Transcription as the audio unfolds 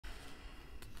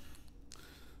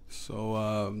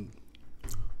So,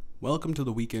 welcome to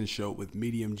the weekend show with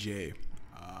Medium J.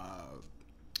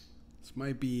 This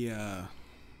might be the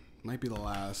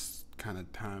last kind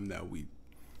of time that we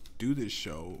do this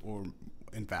show, or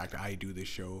in fact, I do this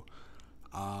show.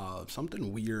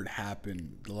 Something weird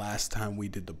happened the last time we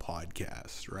did the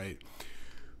podcast, right?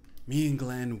 Me and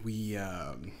Glenn, me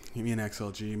and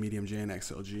XLG, Medium J and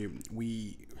XLG,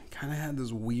 we kind of had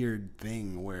this weird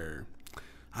thing where,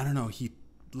 I don't know, he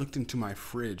looked into my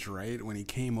fridge, right, when he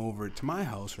came over to my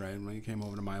house, right, when he came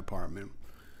over to my apartment,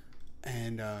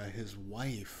 and his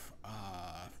wife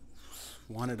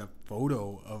wanted a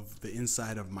photo of the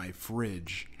inside of my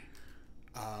fridge.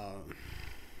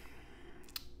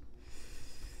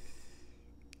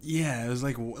 Yeah, it was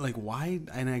like why?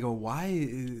 And I go,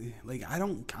 why? Like,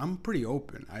 I'm pretty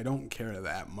open. I don't care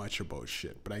that much about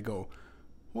shit. But I go,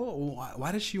 well,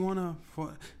 why does she want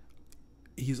to?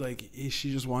 He's like,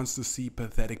 she just wants to see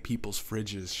pathetic people's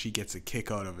fridges. She gets a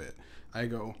kick out of it. I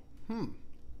go,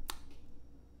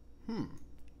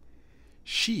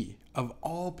 She, of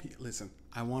all people, listen,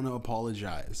 I want to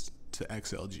apologize to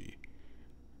XLG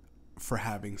for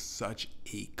having such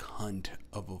a cunt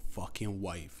of a fucking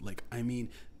wife. Like, I mean,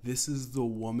 this is the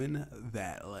woman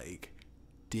that, like,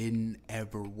 didn't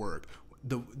ever work.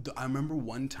 I remember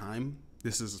one time,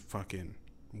 this is fucking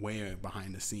way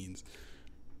behind the scenes.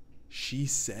 She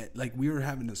said, like, we were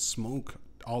having to smoke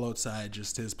all outside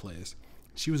just his place.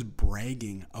 She was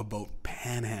bragging about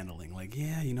panhandling. Like,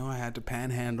 yeah, I had to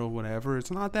panhandle, whatever.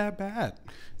 It's not that bad.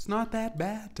 It's not that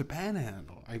bad to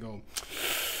panhandle. I go,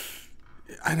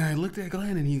 and I looked at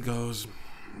Glenn and he goes,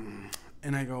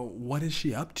 and I go, what is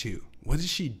she up to? What does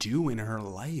she do in her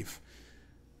life?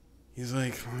 He's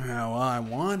like, well, I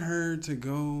want her to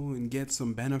go and get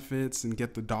some benefits and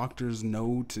get the doctor's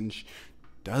note, and she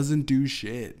doesn't do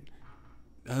shit.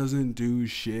 Doesn't do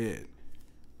shit.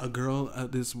 A girl,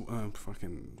 this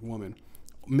fucking woman,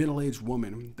 middle-aged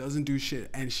woman, doesn't do shit,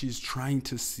 and she's trying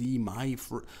to see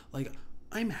like,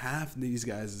 I'm half these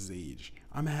guys' age.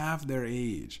 I'm half their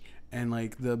age, and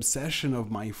like the obsession of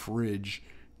my fridge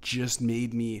just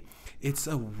made me.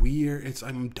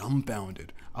 I'm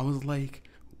dumbfounded. I was like,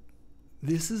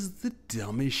 this is the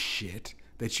dumbest shit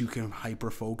that you can hyper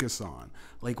focus on.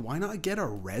 Like, why not get a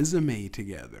resume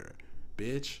together?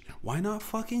 Bitch, why not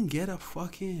fucking get a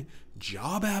fucking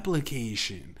job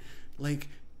application? Like,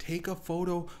 take a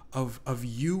photo of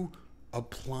you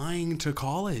applying to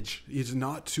college. It's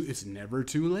never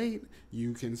too late.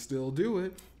 You can still do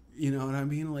it. You know what I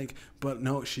mean? Like, but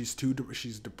no, she's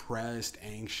depressed,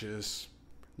 anxious,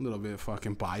 a little bit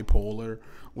fucking bipolar.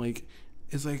 Like,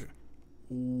 it's like,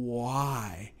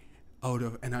 why?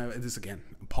 This again,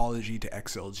 apology to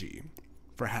XLG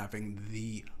for having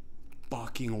the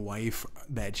fucking wife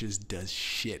that just does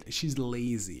shit. She's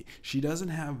lazy. She doesn't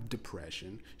have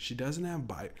depression. She doesn't have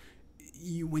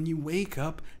when you wake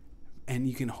up and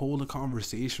you can hold a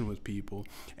conversation with people,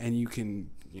 and you can,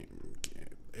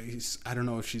 I don't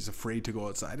know if she's afraid to go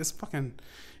outside. It's fucking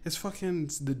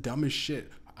the dumbest shit.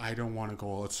 I don't want to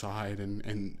go outside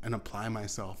and apply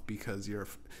myself because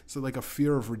so like a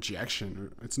fear of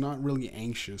rejection. It's not really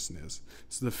anxiousness.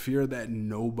 It's the fear that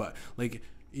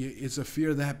it's a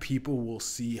fear that people will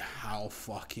see how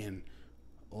fucking,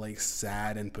 like,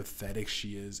 sad and pathetic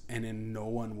she is, and then no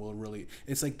one will really.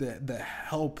 It's like the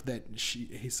help that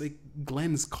it's like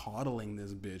Glenn's coddling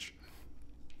this bitch.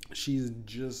 She's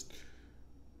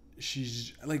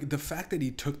like, the fact that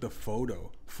he took the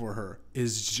photo for her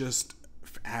is just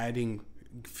adding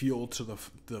fuel to the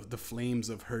flames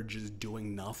of her just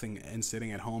doing nothing and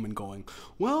sitting at home and going,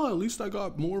 well, at least I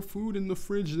got more food in the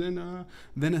fridge than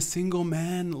a single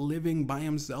man living by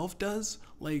himself does.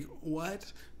 Like,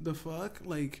 what the fuck?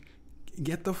 Like,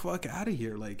 get the fuck out of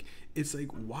here. Like, it's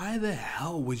like, why the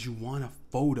hell would you want a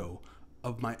photo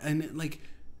of my, and like,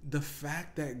 the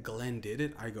fact that Glenn did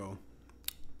it, I go,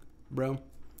 bro,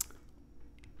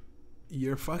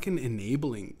 you're fucking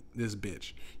enabling this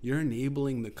bitch. You're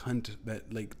enabling the cunt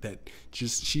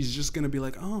she's just gonna be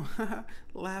like, oh,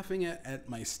 laughing at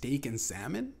my steak and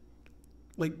salmon.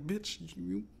 Like, bitch,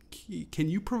 can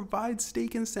you provide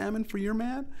steak and salmon for your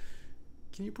man?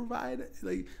 Can you provide,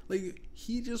 like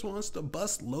he just wants to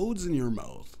bust loads in your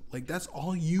mouth. Like, that's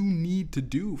all you need to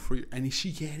do and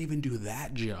she can't even do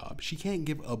that job. She can't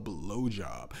give a blow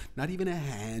job, not even a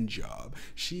hand job.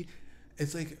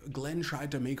 It's like Glenn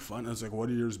tried to make fun. I was like, what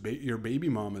are your baby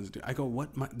mamas do? I go, what?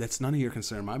 That's none of your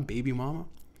concern. My baby mama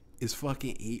is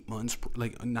fucking 8 months.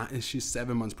 She's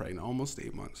 7 months pregnant, almost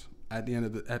 8 months. At the end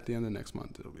of next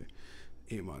month, it'll be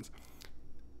 8 months.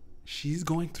 She's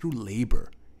going through labor.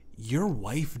 Your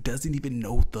wife doesn't even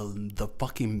know the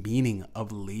fucking meaning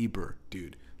of labor,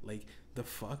 dude. Like, The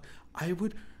fuck? I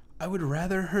would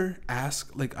rather her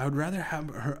ask, like, I would rather have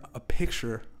her a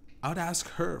picture. I would ask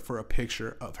her for a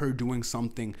picture of her doing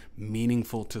something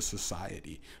meaningful to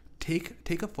society.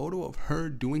 Take a photo of her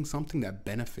doing something that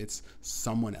benefits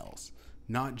someone else,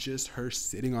 not just her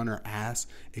sitting on her ass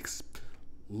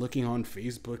looking on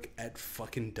Facebook at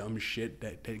fucking dumb shit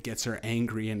that gets her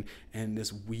angry and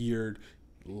this weird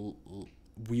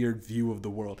view of the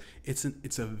world. It's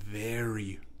a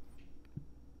very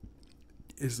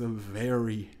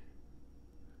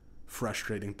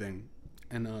frustrating thing.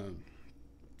 And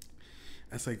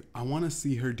it's like, I want to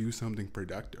see her do something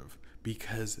productive,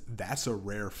 because that's a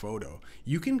rare photo.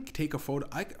 You can take a photo.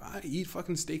 I eat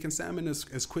fucking steak and salmon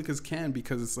as quick as can,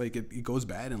 because it's like it goes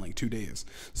bad in like 2 days.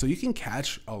 So you can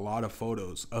catch a lot of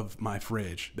photos of my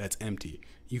fridge that's empty.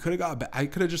 I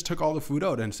could have just took all the food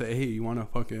out and say, hey, you want to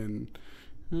fucking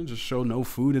just show no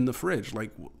food in the fridge.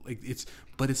 Like it's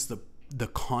the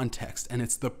context, and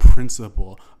it's the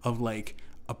principle of like,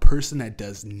 a person that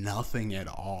does nothing at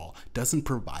all, doesn't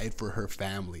provide for her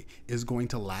family, is going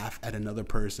to laugh at another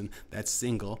person that's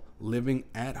single, living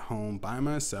at home by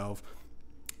myself,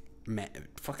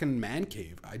 fucking man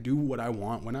cave. I do what I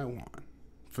want when I want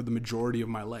for the majority of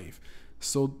my life.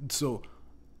 So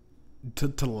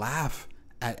to laugh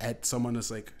at someone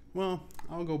that's like, well,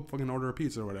 I'll go fucking order a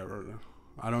pizza or whatever.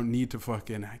 I don't need to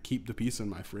fucking keep the pizza in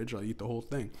my fridge. I'll eat the whole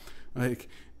thing. Like,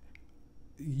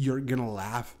 you're gonna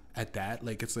laugh at that.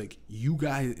 Like, it's like, you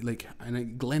guys, like,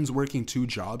 and Glenn's working 2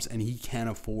 jobs and he can't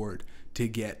afford to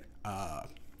get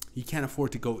he can't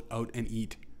afford to go out and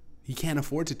eat. He can't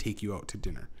afford to take you out to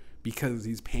dinner because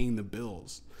he's paying the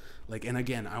bills. Like, and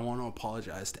again, I want to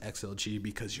apologize to XLG,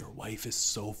 because your wife is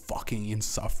so fucking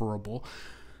insufferable.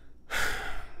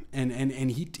 And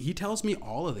he tells me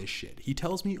all of this shit. He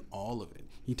tells me all of it.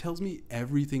 He tells me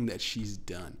everything that she's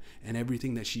done and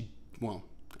everything that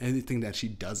anything that she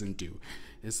doesn't do.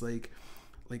 It's like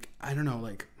I don't know,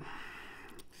 like,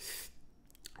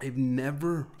 I've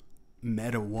never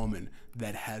met a woman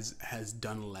that has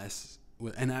done less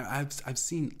with, and I've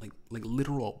seen like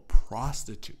literal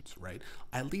prostitutes, right?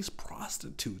 At least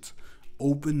prostitutes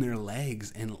open their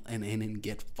legs and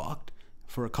get fucked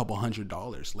for a couple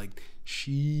 $100. Like,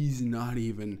 she's not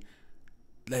even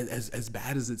as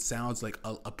bad as it sounds. Like,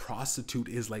 a prostitute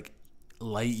is like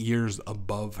light years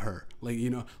above her, like, you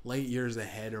know, light years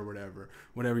ahead, or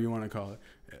whatever you want to call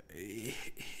it.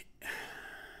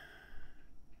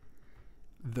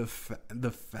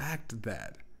 The fact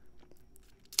that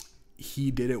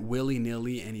he did it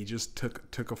willy-nilly and he just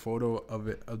took a photo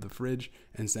of the fridge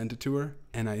and sent it to her,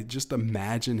 and I just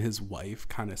imagine his wife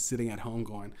kind of sitting at home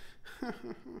going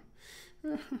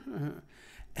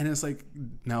and it's like,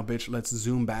 now bitch, let's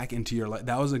zoom back into your life.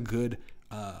 That was a good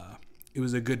it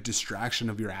was a good distraction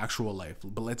of your actual life,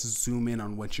 but let's zoom in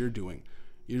on what you're doing.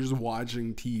 You're just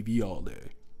watching TV all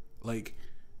day. Like,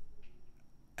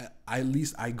 at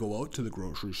least I go out to the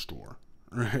grocery store,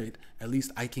 right? At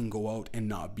least I can go out and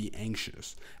not be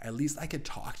anxious. At least I could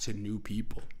talk to new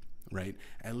people, right?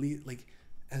 At least, like,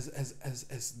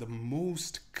 as the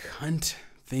most cunt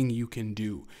thing you can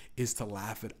do is to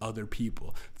laugh at other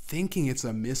people, thinking it's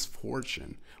a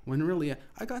misfortune, when really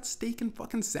I got steak and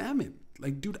fucking salmon.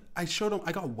 Like, dude, I showed him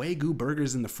I got Wagyu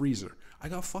burgers in the freezer. I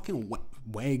got fucking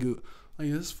Wagyu.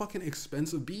 Like, this is fucking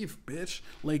expensive beef, bitch.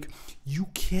 Like, you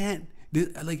can't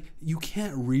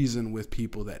reason with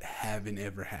people that haven't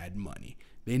ever had money.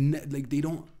 They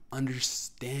don't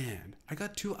understand. I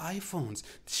got 2 iPhones.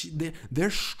 They're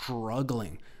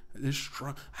struggling.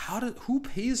 Who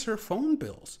pays her phone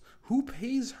bills? Who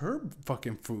pays her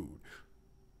fucking food?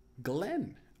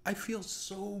 Glenn. I feel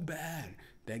so bad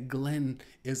that Glenn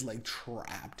is like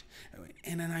trapped.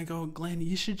 And then I go, Glenn,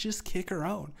 you should just kick her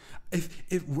out.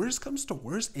 If worse comes to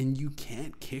worse and you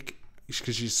can't kick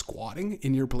because she's squatting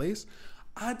in your place,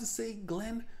 I'd say,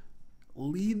 Glenn,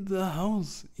 leave the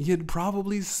house. You'd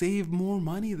probably save more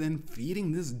money than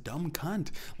feeding this dumb cunt.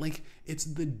 Like, it's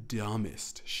the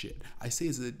dumbest shit. I say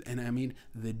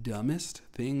the dumbest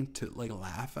thing to like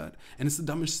laugh at, and it's the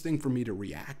dumbest thing for me to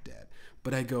react at.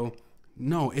 But I go,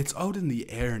 no, it's out in the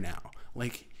air now.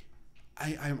 Like,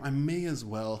 I may as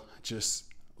well just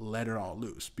let her all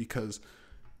loose, because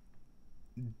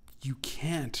you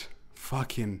can't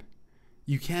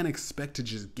expect to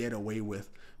just get away with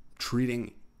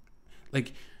treating,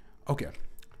 like, okay,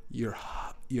 your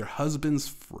husband's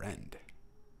friend,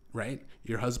 right?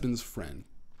 Your husband's friend.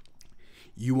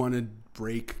 You want to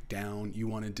break down, you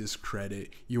want to discredit,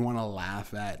 you want to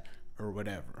laugh at, or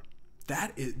whatever.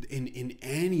 That is, in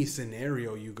any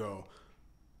scenario you go,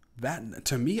 that,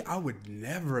 to me, I would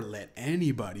never let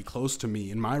anybody close to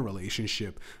me in my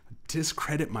relationship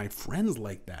discredit my friends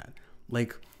like that.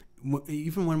 Like,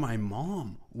 even when my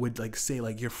mom would like say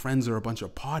like your friends are a bunch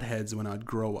of potheads when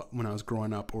I was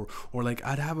growing up, or like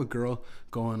I'd have a girl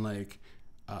going like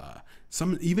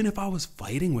even if I was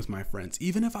fighting with my friends,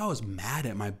 even if I was mad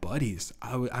at my buddies,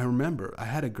 I remember I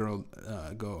had a girl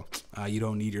go, you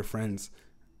don't need your friends.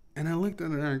 And I looked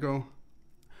at her and I go,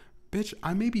 bitch,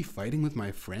 I may be fighting with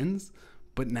my friends,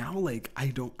 but now like I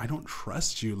don't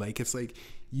trust you. Like, it's like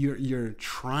you're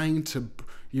trying to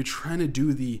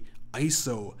do the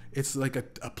ISO. It's like a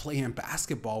play in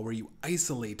basketball where you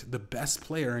isolate the best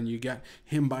player and you get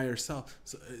him by yourself.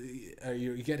 So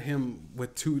you get him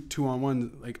with two on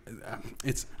one. Like,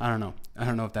 it's I don't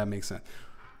know if that makes sense.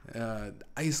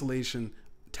 Isolation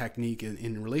technique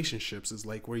in relationships is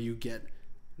like where you get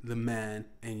the man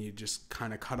and you just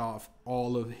kind of cut off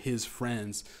all of his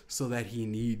friends so that he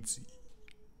needs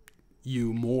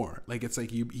you more. Like, it's like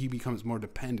he becomes more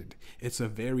dependent. It's a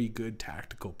very good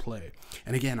tactical play.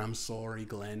 And again, I'm sorry,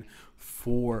 Glenn,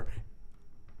 for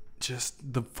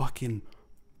just the fucking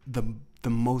the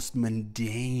most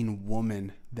mundane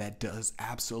woman that does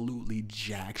absolutely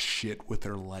jack shit with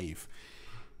her life.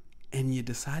 And you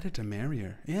decided to marry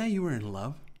her. Yeah, you were in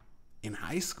love in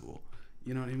high school.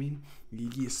 You know what I mean?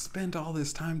 You spent all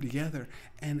this time together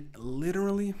and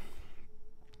literally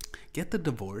get the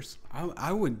divorce.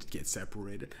 I would get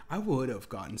separated. I would have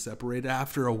gotten separated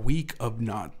after a week of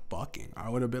not fucking. I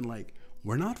would have been like,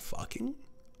 we're not fucking?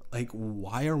 Like,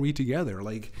 why are we together?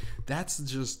 Like, that's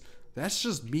just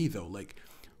me though. Like,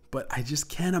 but I just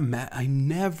can't imagine. I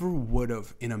never would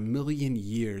have in a million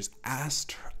years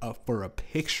asked her for a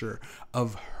picture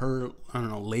of her, I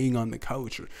don't know, laying on the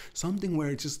couch or something where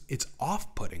it's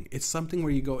off-putting. It's something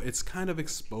where you go, it's kind of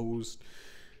exposed,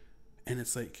 and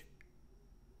it's like,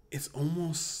 it's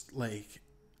almost like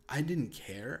I didn't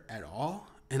care at all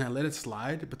and I let it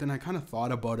slide. But then I kind of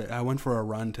thought about it. I went for a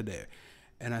run today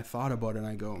and I thought about it and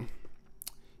I go,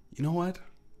 you know what?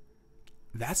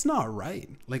 That's not right.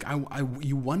 Like,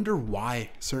 you wonder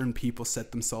why certain people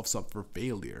set themselves up for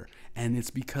failure. And it's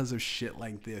because of shit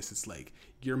like this. It's like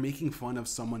you're making fun of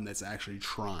someone that's actually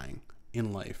trying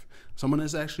in life. Someone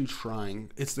that's actually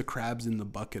trying. It's the crabs in the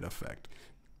bucket effect.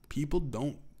 People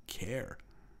don't care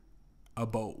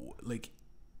about, like,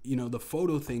 you know, the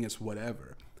photo thing is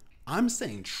whatever. I'm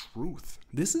saying truth.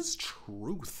 This is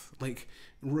truth. Like,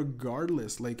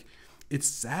 regardless, like, it's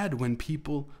sad when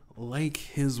people like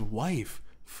his wife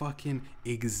fucking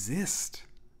exist,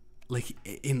 like,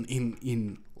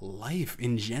 in life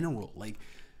in general. Like,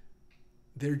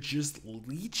 they're just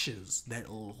leeches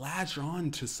that latch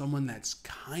on to someone that's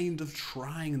kind of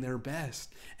trying their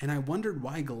best. And I wondered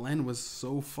why Glenn was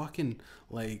so fucking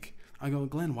like, I go,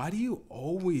 Glenn, why do you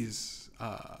always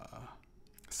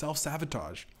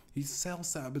self-sabotage? He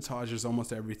self-sabotages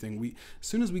almost everything. As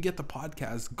soon as we get the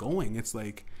podcast going, it's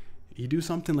like, you do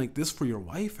something like this for your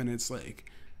wife, and it's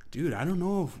like, dude, I don't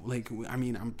know if, like, I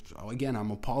mean,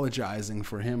 I'm apologizing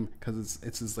for him because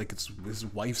it's his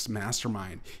wife's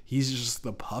mastermind. He's just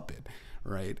the puppet,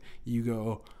 right? You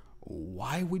go,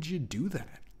 why would you do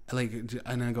that? Like,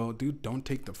 and I go, dude, don't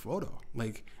take the photo.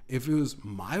 Like, if it was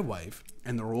my wife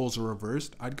and the roles are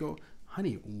reversed, I'd go,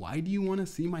 honey, why do you want to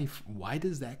see why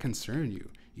does that concern you?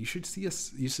 You should see a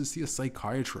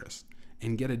psychiatrist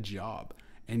and get a job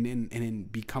and then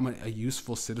become a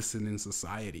useful citizen in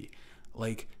society.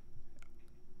 Like,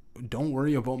 don't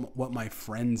worry about what my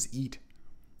friends eat.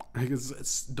 Like,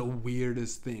 it's the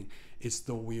weirdest thing. It's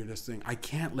the weirdest thing. I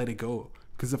can't let it go,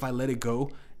 because if I let it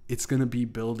go, it's gonna be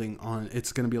building on.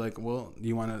 It's gonna be like, well,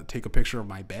 you want to take a picture of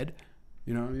my bed?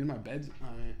 You know what I mean? My bed,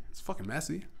 it's fucking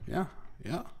messy. Yeah.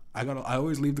 I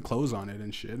always leave the clothes on it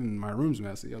and shit, and my room's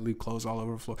messy. I leave clothes all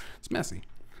over the floor. It's messy.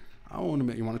 I want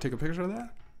to. You want to take a picture of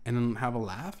that and then have a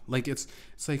laugh? Like, it's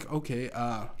like, okay,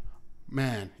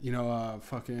 man, you know,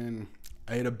 fucking.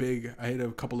 I ate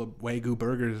a couple of Wagyu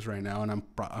burgers right now, and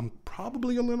I'm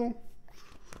probably a little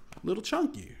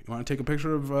chunky. You want to take a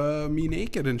picture of me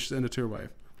naked and send it to your wife?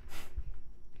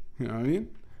 You know what I mean?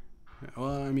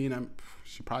 Well, I mean,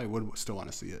 she probably would still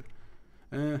want to see it.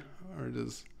 Or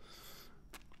does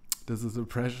the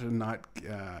depression not?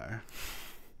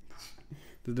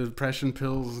 The depression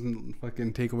pills and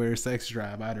fucking take away her sex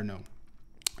drive? I don't know.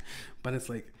 But it's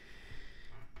like,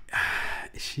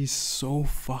 she's so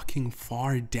fucking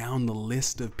far down the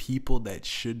list of people that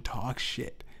should talk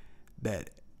shit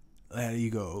that you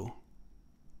go,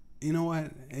 you know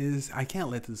what, I can't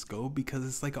let this go, because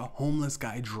it's like a homeless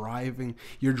guy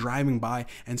you're driving by,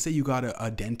 and say you got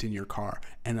a dent in your car,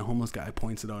 and the homeless guy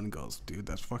points it out and goes, dude,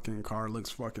 that fucking car looks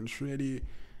fucking shitty,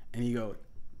 and you go,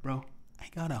 bro, I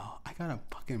got a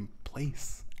fucking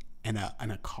place and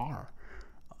a car.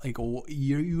 Like,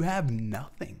 you have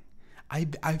nothing.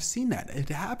 I've seen that. It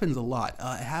happens a lot.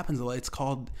 It happens a lot. It's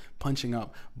called punching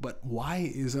up. But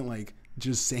why isn't like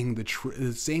just saying the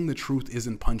truth? Saying the truth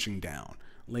isn't punching down.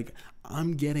 Like,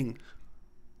 I'm getting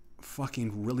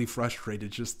fucking really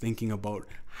frustrated just thinking about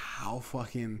how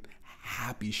fucking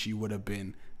happy she would have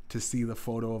been to see the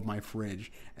photo of my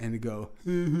fridge and to go,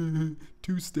 2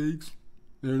 steaks.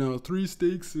 No, 3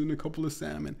 steaks and a couple of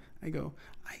salmon. I go,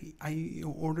 I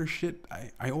order shit.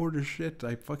 I order shit.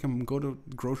 I fucking go to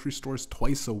grocery stores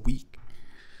twice a week.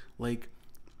 Like,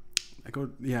 I go,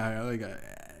 yeah, like,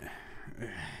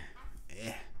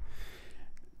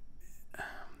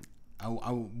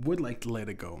 I would like to let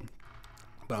it go.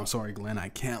 But I'm sorry, Glenn, I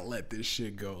can't let this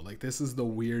shit go. Like, this is the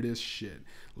weirdest shit.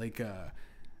 Like,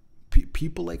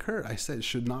 people like her, I said,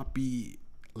 should not be,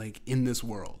 like, in this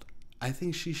world. I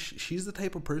think she's the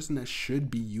type of person that should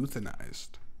be euthanized.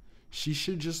 She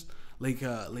should just, like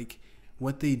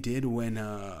what they did when,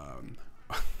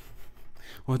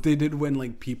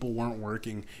 like, people weren't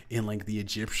working in, like, the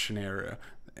Egyptian era.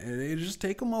 They just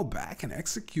take them all back and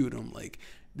execute them. Like,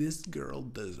 this girl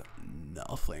does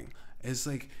nothing. It's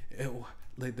like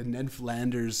the Ned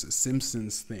Flanders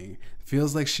Simpsons thing.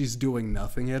 Feels like she's doing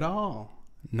nothing at all.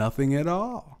 Nothing at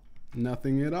all.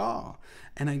 Nothing at all.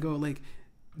 And I go, like,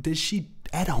 does she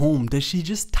at home, does she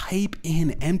just type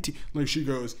in empty, like, she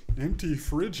goes, empty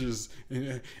fridges,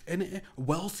 and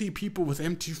wealthy people with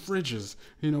empty fridges,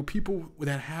 you know, people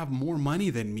that have more money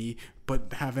than me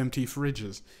but have empty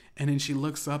fridges. And then she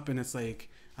looks up and it's like,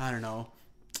 I don't know,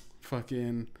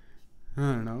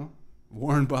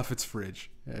 Warren Buffett's fridge.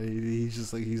 He's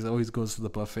just like, he always goes to the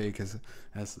buffet because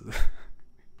that's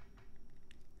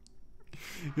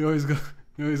he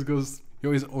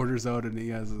always orders out, and he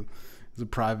has a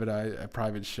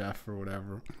private chef or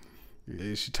whatever.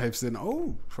 She types in,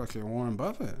 oh, fucking Warren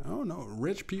Buffett. Oh no,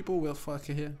 rich people will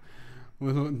fucking,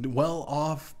 with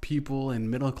well-off people and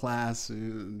middle class,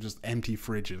 just empty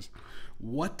fridges.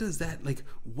 What does that, like,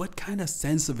 what kind of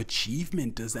sense of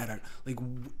achievement does that, like,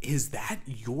 is that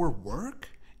your work?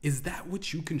 Is that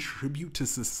what you contribute to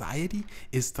society?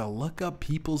 Is to look up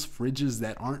people's fridges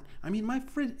that aren't, I mean, my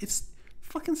fridge, it's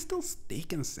fucking still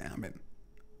steak and salmon.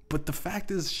 But the fact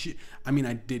is, I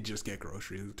did just get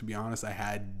groceries. To be honest,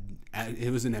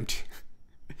 it was an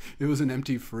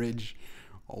empty fridge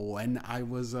when I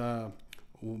was,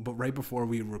 but right before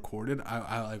we recorded,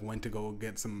 I like went to go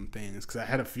get some things because I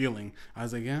had a feeling. I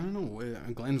was like, yeah, I don't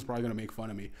know, Glenn's probably gonna make fun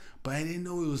of me, but I didn't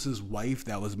know it was his wife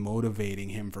that was motivating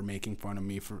him for making fun of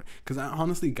me because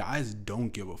honestly, guys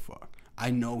don't give a fuck.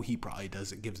 I know he probably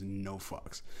doesn't, gives no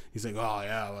fucks. He's like, oh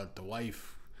yeah, but the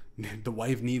wife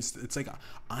needs, it's like,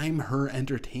 I'm her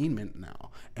entertainment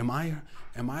now. Am I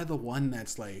the one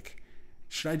that's like,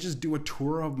 should I just do a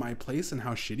tour of my place and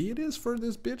how shitty it is for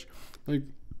this bitch? Like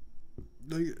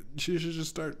she should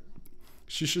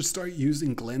start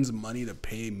using Glenn's money to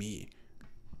pay me,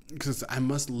 because I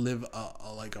must live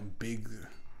a big,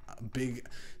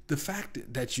 the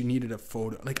fact that you needed a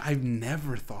photo, like, I've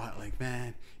never thought, like,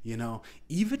 man, you know,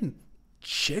 even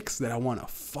chicks that I want to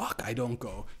fuck, I don't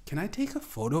go, can you take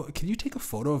a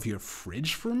photo of your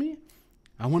fridge for me?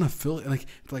 I want to fill it, like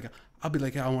I'll be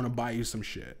like, I want to buy you some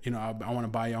shit, you know, I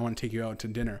want to take you out to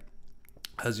dinner.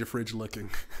 How's your fridge looking?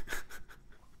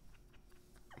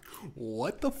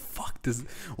 What the fuck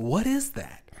what is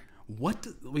that? What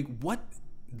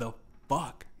the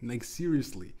fuck? Like,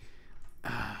 seriously.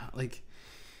 Like,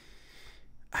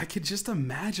 I could just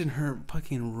imagine her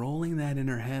fucking rolling that in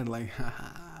her head, like,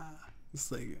 haha.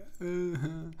 It's like,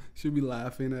 she'll be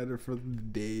laughing at her for the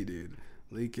day, dude.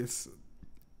 Like, it's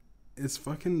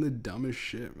fucking the dumbest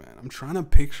shit, man. I'm trying to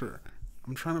picture,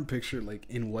 like,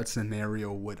 in what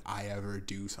scenario would I ever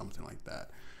do something like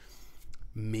that?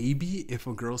 Maybe if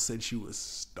a girl said she was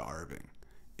starving,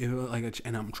 it was like,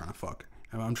 and I'm trying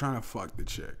to fuck the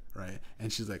chick, right?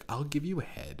 And she's like, I'll give you a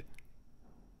head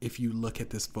if you look at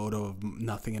this photo of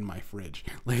nothing in my fridge.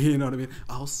 Like, you know what I mean?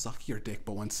 I'll suck your dick,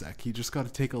 but 1 sec. You just got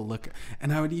to take a look.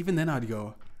 And I'd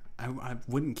go, I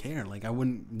wouldn't care. Like, I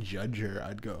wouldn't judge her.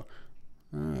 I'd go,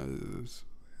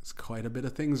 it's quite a bit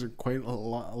of things, or quite a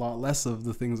lot less of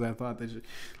the things I thought that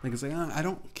like, it's like, I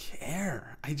don't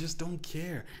care. I just don't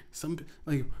care.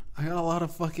 Like, I got a lot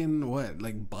of fucking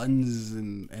like buns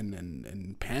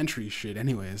and pantry shit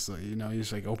anyways. So, you know, you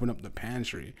just like open up the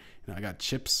pantry. You know, I got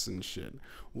chips and shit.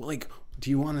 Well, like, do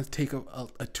you want to take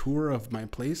a tour of my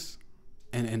place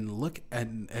and look at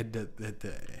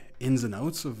the ins and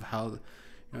outs of how,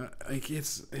 like,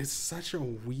 it's such a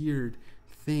weird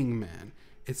thing, man.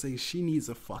 It's like, she needs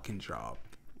a fucking job.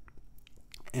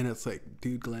 And it's like,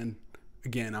 dude, Glenn,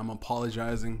 again, I'm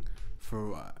apologizing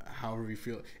for however you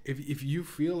feel. If you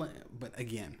feel, but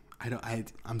again,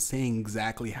 I'm saying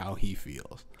exactly how he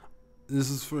feels. This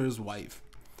is for his wife.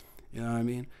 You know what I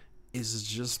mean? It's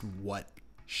just what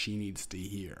she needs to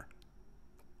hear.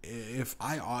 If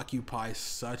I occupy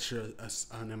such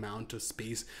an amount of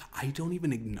space, I don't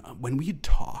even when we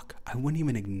talk, I wouldn't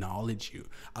even acknowledge you.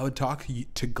 I would talk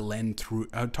to Glenn through.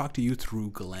 I would talk to you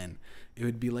through Glenn. It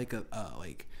would be like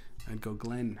like I'd go,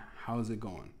 Glenn, how's it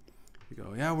going? You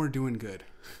go, yeah, we're doing good.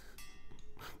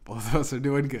 Both of us are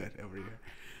doing good over here.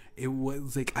 It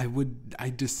was like I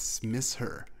dismiss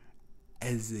her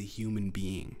as a human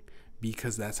being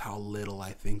because that's how little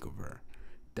I think of her.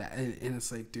 That and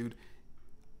it's like, dude.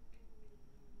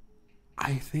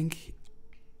 I think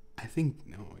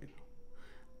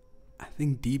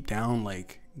deep down,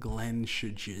 like, Glenn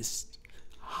should just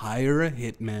hire a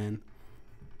hitman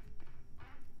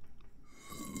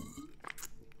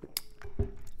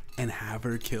and have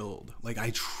her killed. Like,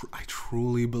 I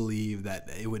truly believe that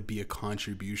it would be a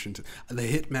contribution to the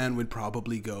hitman. Would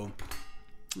probably go,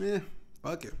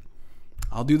 fuck it,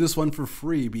 I'll do this one for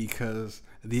free because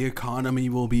the economy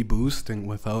will be boosting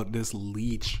without this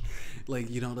leech.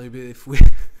 Like, you know, like if we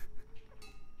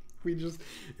just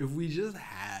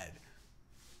had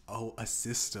a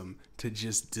system to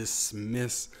just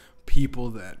dismiss people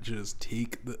that just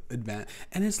take the advantage.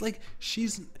 And it's like,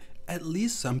 she's at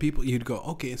least some people, you'd go,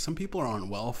 okay, some people are on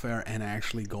welfare and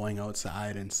actually going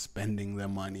outside and spending their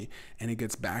money, and it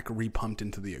gets back repumped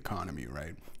into the economy,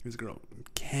 right? This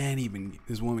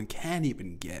woman can't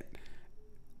even get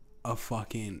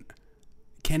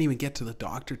can't even get to the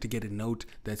doctor to get a note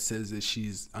that says that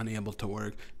she's unable to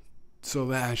work so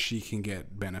that she can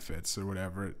get benefits or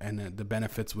whatever, and the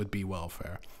benefits would be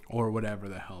welfare or whatever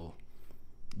the hell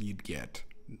you'd get,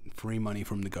 free money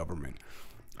from the government.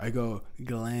 I go,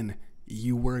 Glenn,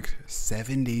 you work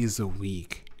 7 days a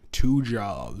week, 2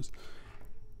 jobs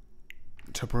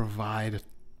to provide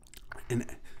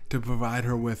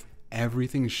her with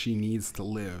everything she needs to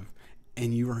live,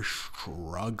 and you are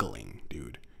struggling,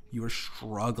 dude. You are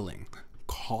struggling.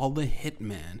 Call the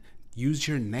hitman. Use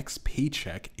your next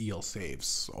paycheck. You'll save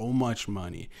so much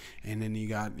money, and then you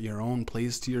got your own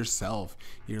place to yourself.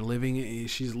 She's living in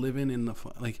he's living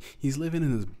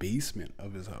in his basement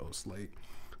of his house.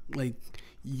 Like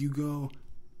you go,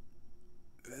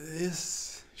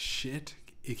 this shit,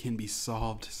 it can be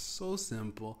solved so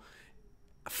simple.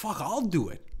 Fuck, I'll do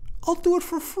it. I'll do it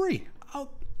for free.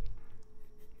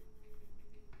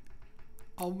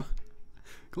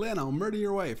 Glenn, I'll murder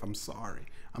your wife. I'm sorry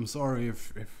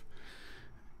if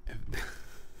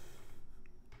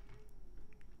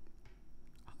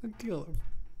I'll deal with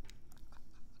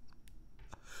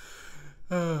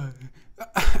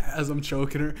as I'm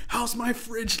choking her. How's my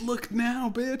fridge look now,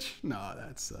 bitch? No,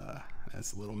 that's a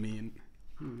little mean.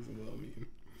 That's a little mean.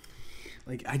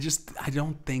 Like, I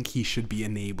don't think he should be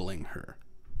enabling her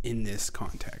in this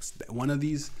context. One of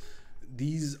these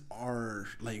are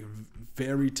like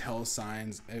very tell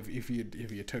signs. If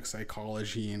you took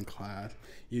psychology in class,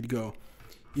 you'd go,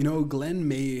 you know, Glenn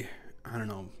may, I don't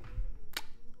know,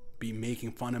 be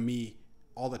making fun of me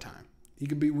all the time.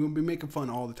 We'll be making fun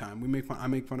all the time. I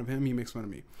make fun of him, he makes fun of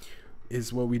me.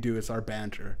 Is what we do. It's our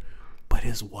banter. But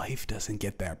his wife doesn't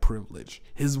get that privilege.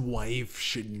 His wife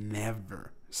should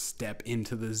never step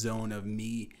into the zone of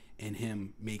me and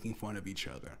him making fun of each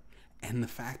other. And the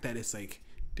fact that it's like,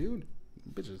 dude,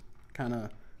 bitches kind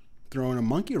of throwing a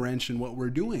monkey wrench in what we're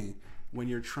doing when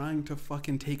you're trying to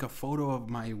fucking take a photo of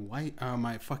my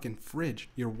fucking fridge.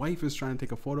 Your wife is trying to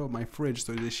take a photo of my fridge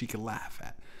so that she can laugh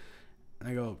at. And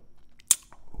I go,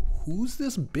 who's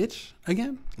this bitch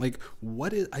again? Like,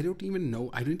 I don't even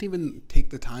know. I didn't even take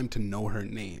the time to know her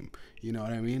name. You know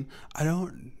what I mean?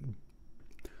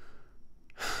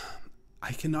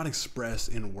 I cannot express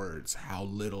in words how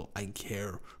little I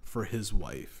care for his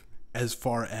wife as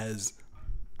far as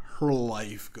her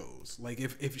life goes. Like,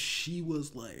 if she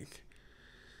was like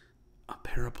a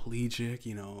paraplegic,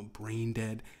 you know, brain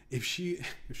dead, if she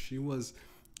was,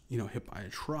 you know, hit by a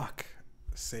truck,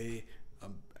 say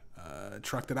a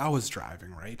truck that I was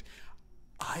driving, right,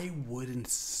 I wouldn't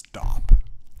stop.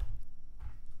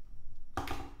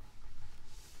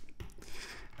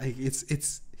 Like,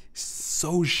 it's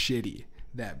so shitty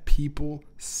that people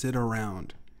sit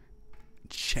around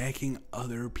checking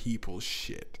other people's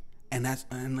shit. And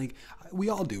like, we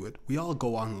all do it. We all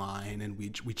go online and we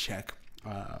check,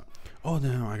 oh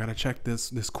no, I gotta check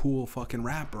this cool fucking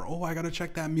rapper. Oh, I gotta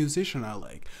check that musician I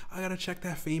like. I gotta check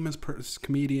that famous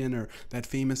comedian or that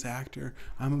famous actor.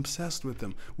 I'm obsessed with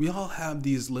them. We all have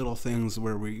these little things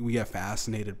where we get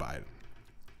fascinated by it.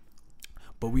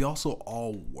 But we also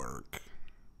all work.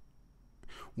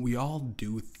 We all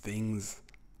do things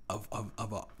of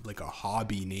a like a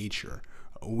hobby nature.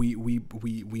 We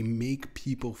make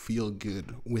people feel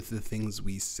good with the things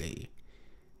we say.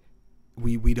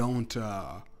 We don't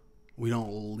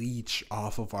leech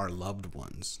off of our loved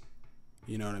ones.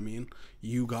 You know what I mean?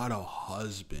 You got a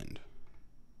husband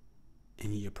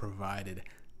and you provided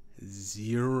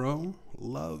zero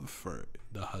love for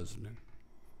the husband.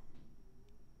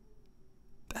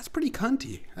 That's pretty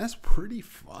cunty. That's pretty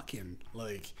fucking,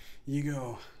 like, you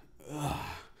go,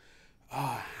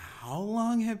 how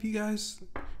long have you guys...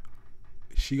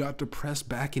 She got depressed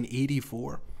back in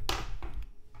 84.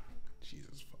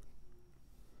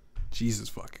 Jesus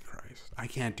fucking Christ. I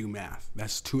can't do math.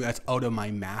 That's out of my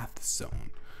math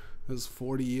zone. It was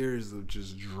 40 years of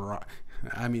just dry.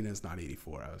 I mean, it's not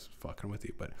 84. I was fucking with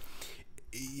you, but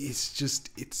it's just,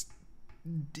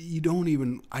 you don't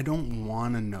even, I don't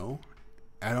want to know.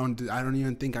 I don't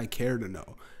even think I care to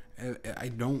know. I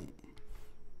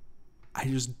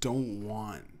just don't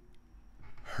want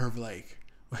her, like,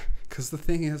 because the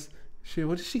thing is, shit,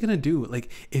 what is she gonna do?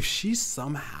 Like, if she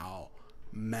somehow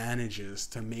manages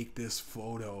to make this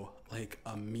photo like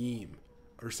a meme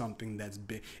or something that's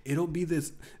big, it'll be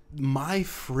this, my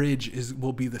fridge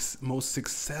will be the most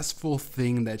successful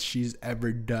thing that she's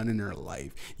ever done in her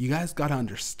life. You guys gotta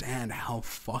understand how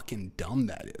fucking dumb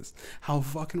that is, how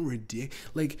fucking ridiculous.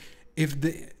 Like, if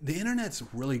the internet's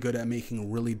really good at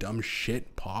making really dumb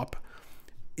shit pop,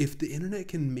 if the internet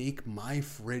can make my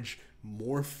fridge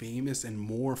more famous and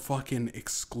more fucking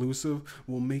exclusive,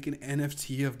 we'll make an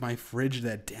NFT of my fridge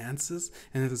that dances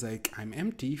and it's like, I'm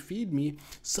empty, feed me.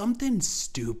 Something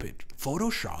stupid.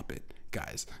 Photoshop it.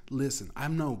 Guys, listen,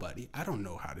 I'm nobody. I don't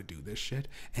know how to do this shit.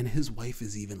 And his wife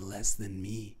is even less than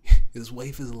me. His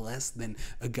wife is less than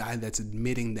a guy that's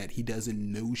admitting that he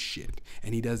doesn't know shit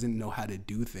and he doesn't know how to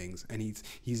do things. And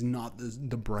he's not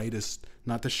the brightest,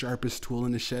 not the sharpest tool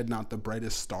in the shed, not the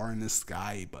brightest star in the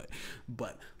sky,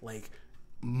 but like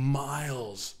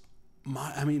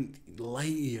light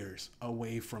years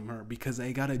away from her, because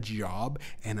I got a job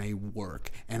and I work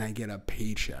and I get a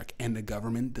paycheck and the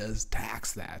government does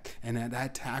tax that, and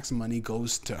that tax money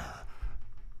goes to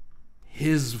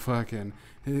his fucking,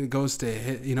 it goes to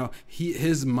his, you know,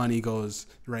 his money goes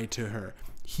right to her.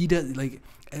 He does, like,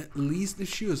 at least if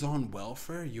she was on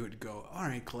welfare, you would go, all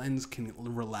right, Glenn's can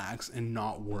relax and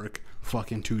not work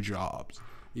fucking 2 jobs,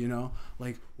 you know?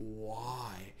 Like,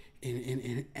 why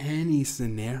in any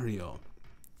scenario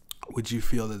would you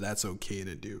feel that that's okay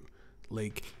to do?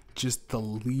 Like, just to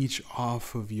leech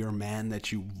off of your man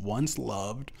that you once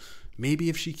loved. Maybe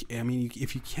if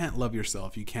you can't love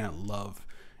yourself, you can't love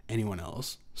anyone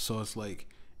else. So it's like,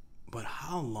 but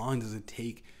how long does it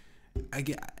take? I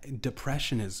get,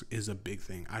 depression is a big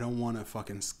thing. I don't want to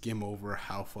fucking skim over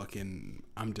how fucking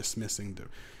I'm dismissing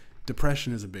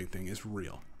depression is a big thing. It's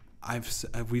real.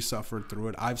 We suffered through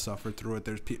it. I've suffered through it.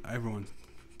 Everyone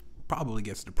probably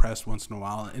gets depressed once in a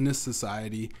while. In this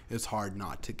society, it's hard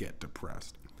not to get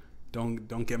depressed.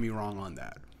 Don't get me wrong on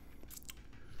that.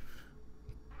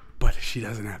 But she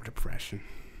doesn't have depression.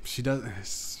 She doesn't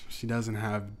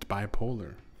have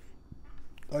bipolar.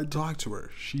 I talked to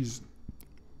her. She's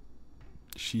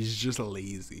just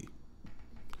lazy.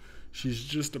 She's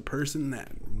just a person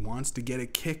that wants to get a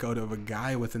kick out of a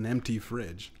guy with an empty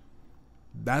fridge.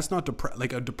 That's not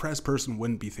like a depressed person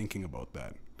wouldn't be thinking about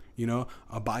that. You know,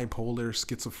 a bipolar,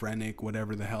 schizophrenic,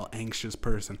 whatever the hell, anxious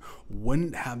person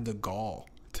wouldn't have the gall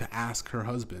to ask her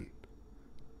husband,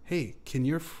 hey, can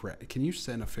you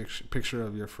send a picture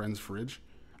of your friend's fridge?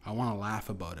 I want to laugh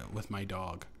about it with my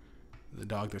dog. The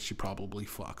dog that she probably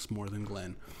fucks more than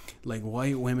Glenn. Like,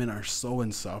 white women are so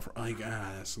insufferable. Like,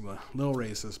 that's a little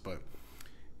racist, but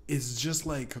it's just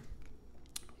like,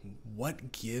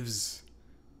 what gives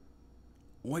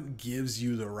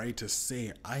you the right to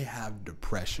say, I have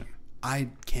depression, I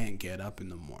can't get up in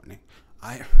the morning?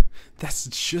 That's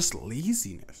just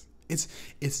laziness.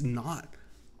 It's not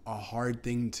a hard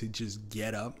thing to just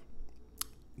get up,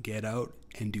 get out,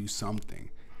 and do something.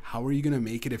 How are you gonna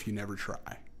make it if you never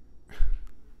try?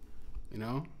 You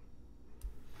know?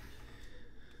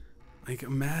 Like,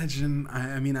 imagine,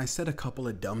 I said a couple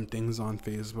of dumb things on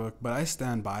Facebook, but I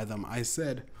stand by them. I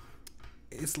said,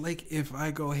 it's like if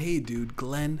I go, hey dude,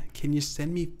 Glenn, can you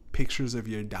send me pictures of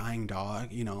your dying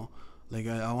dog? You know, like,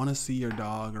 I want to see your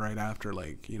dog right after,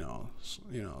 like, you know,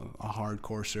 a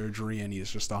hardcore surgery and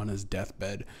he's just on his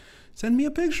deathbed. Send me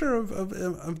a picture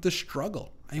of the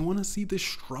struggle. I want to see the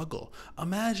struggle.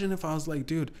 Imagine if I was like,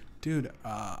 dude,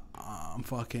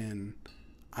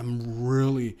 I'm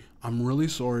really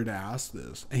sorry to ask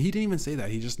this. And he didn't even say that.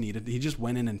 He just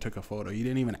went in and took a photo. He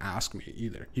didn't even ask me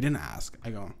either. He didn't ask. I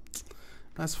go,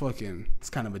 That's fucking. It's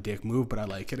kind of a dick move, but I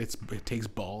like it. It takes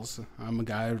balls. I'm a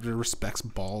guy that respects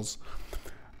balls.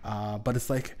 But it's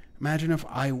like, imagine if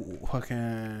I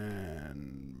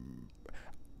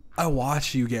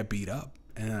watch you get beat up,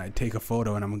 and then I take a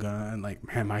photo, and I'm gonna, and like,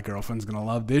 man, my girlfriend's gonna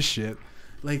love this shit.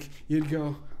 Like, you'd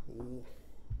go,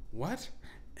 what?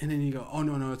 And then you go, oh,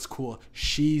 no, it's cool.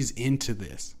 She's into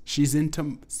this. She's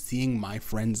into seeing my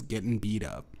friends getting beat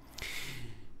up.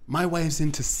 My wife's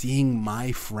into seeing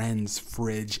my friend's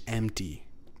fridge empty.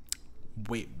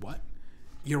 Wait, what?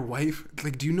 Your wife,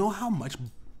 like, do you know how much,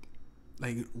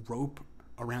 like, rope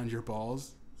around your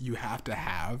balls you have to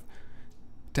have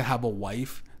a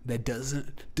wife that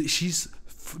doesn't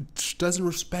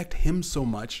respect him so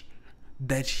much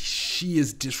that she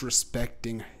is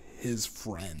disrespecting his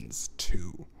friends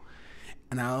too?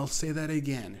 And I'll say that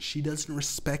again. She doesn't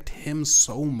respect him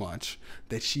so much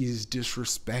that she's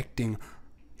disrespecting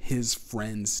his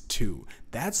friends too.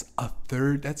 That's a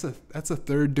third degree that's a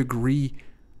third degree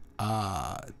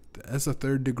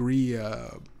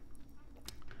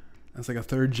that's like a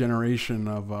third generation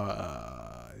of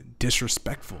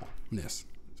disrespectfulness.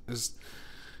 It's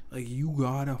like, you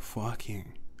gotta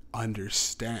fucking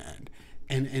understand.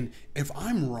 And if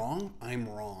I'm wrong, I'm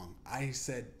wrong. I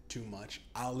said too much.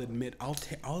 I'll admit.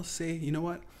 I'll say, you know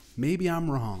what? Maybe I'm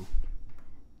wrong.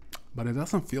 But it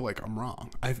doesn't feel like I'm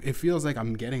wrong. It feels like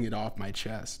I'm getting it off my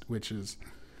chest, which is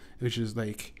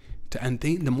like,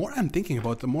 the more I'm thinking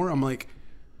about it, the more I'm like,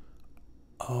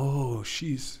 oh,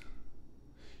 she's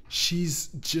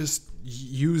just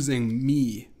using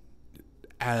me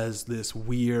as this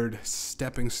weird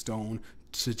stepping stone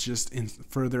to just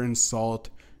further insult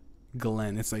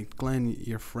Glenn. It's like, Glenn,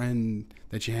 your friend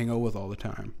that you hang out with all the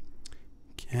time,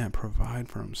 can't provide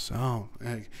for himself.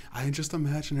 Like, I just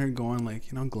imagine her going like,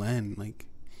 Glenn, like,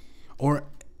 or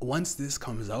once this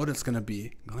comes out, it's gonna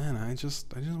be, Glenn, I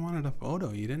just wanted a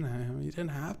photo. You didn't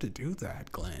have to do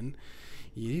that, Glenn.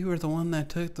 You were the one that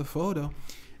took the photo.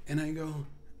 And I go,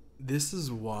 this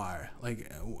is why,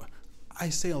 like, I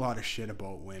say a lot of shit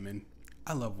about women.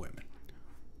 I love women.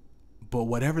 But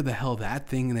whatever the hell that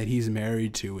thing that he's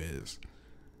married to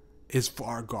is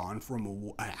far gone from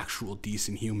an actual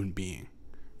decent human being.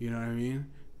 You know what I mean?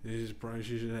 She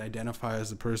should identify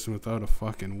as a person without a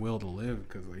fucking will to live,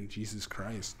 because, like, Jesus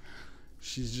Christ.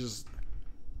 She's just,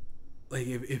 like,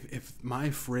 if my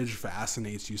fridge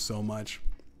fascinates you so much,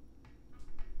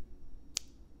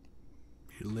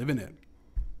 you're living it.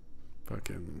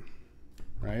 Fucking,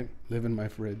 right? Live in my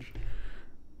fridge.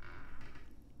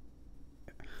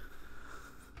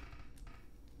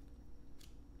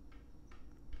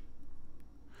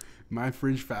 My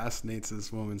fridge fascinates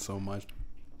this woman so much.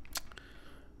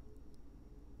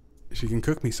 She can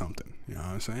cook me something, you know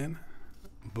what I'm saying?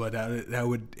 But that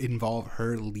would involve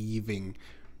her leaving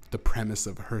the premise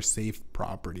of her safe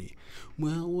property.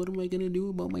 Well, what am I going to do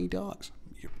about my dogs?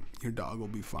 Your dog will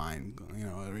be fine. You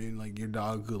know what I mean? Like, your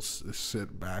dog will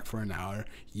sit back for an hour.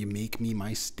 You make me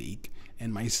my steak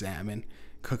and my salmon.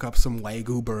 Cook up some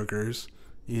Wagyu burgers,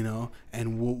 you know,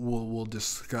 and we'll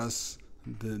discuss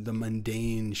the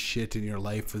mundane shit in your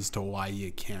life as to why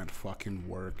you can't fucking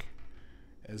work,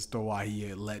 as to why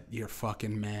you let your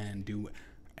fucking man do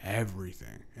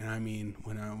everything. And I mean,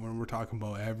 when we're talking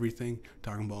about everything,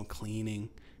 talking about cleaning,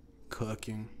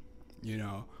 cooking, you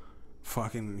know,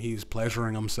 fucking, he's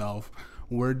pleasuring himself.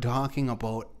 We're talking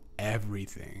about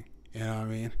everything. You know what I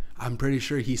mean? I'm pretty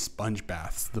sure he sponge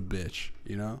baths the bitch,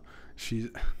 you know? She's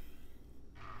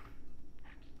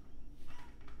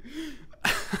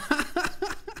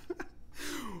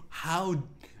how,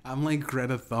 I'm like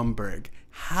Greta Thunberg.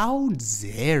 How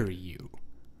dare you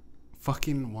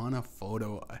fucking want a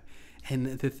photo?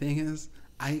 And the thing is,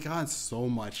 I got so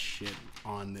much shit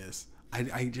on this.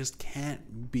 I just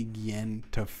can't begin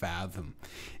to fathom.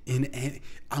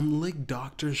 I'm like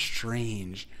Doctor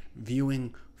Strange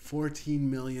viewing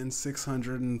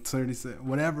 14,636,000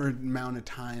 whatever amount of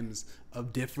times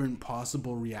of different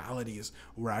possible realities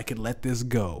where I could let this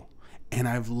go. And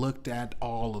I've looked at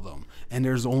all of them. And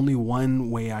there's only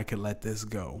one way I could let this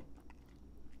go.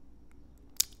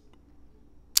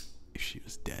 If she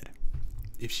was dead.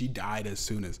 If she died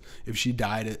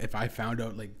if I found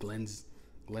out like Glenn's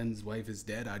wife is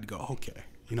dead, I'd go, okay,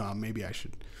 you know, maybe I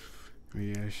shouldn't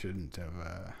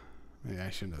have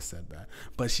said that.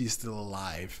 But she's still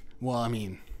alive. Well, I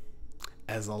mean,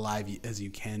 as alive as you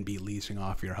can be, leeching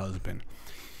off your husband.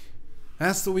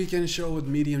 That's the weekend show with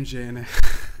Medium J and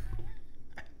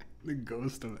the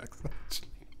ghost of XLG.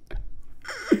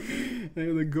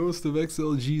 The ghost of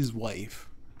XLG's wife.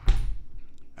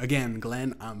 Again,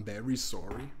 Glenn, I'm very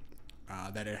sorry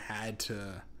that it had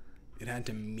to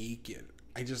make it.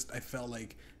 I felt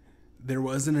like there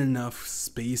wasn't enough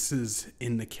spaces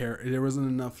in the there wasn't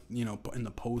enough, you know, in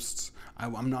the posts.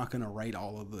 I'm not gonna write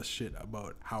all of the shit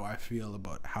about how I feel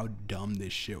about how dumb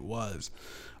this shit was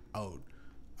out.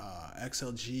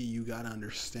 XLG, you gotta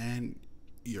understand,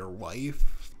 your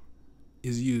wife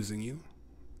is using you.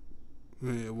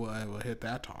 We'll hit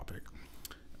that topic.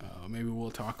 Maybe we'll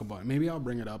talk about it. Maybe I'll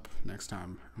bring it up next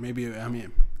time. Maybe, I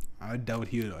mean, I doubt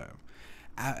he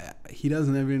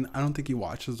doesn't even, I don't think he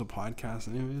watches the podcast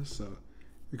anyways, so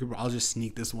I'll just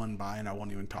sneak this one by and I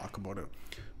won't even talk about it.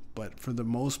 But for the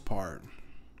most part,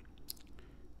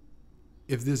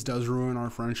 if this does ruin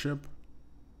our friendship,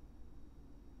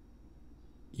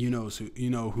 you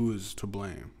know who is to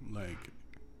blame. Like,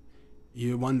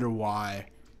 you wonder why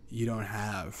you don't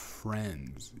have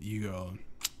friends. You go,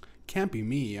 can't be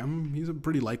me. He's a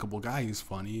pretty likable guy. He's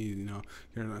funny, you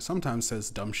know. Sometimes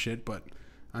says dumb shit, but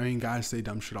I mean, guys say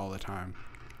dumb shit all the time.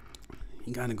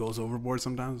 He kind of goes overboard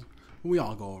sometimes. We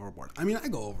all go overboard. I mean, I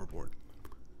go overboard.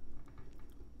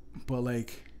 But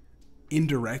like,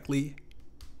 indirectly,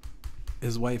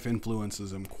 his wife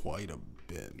influences him quite a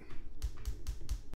bit.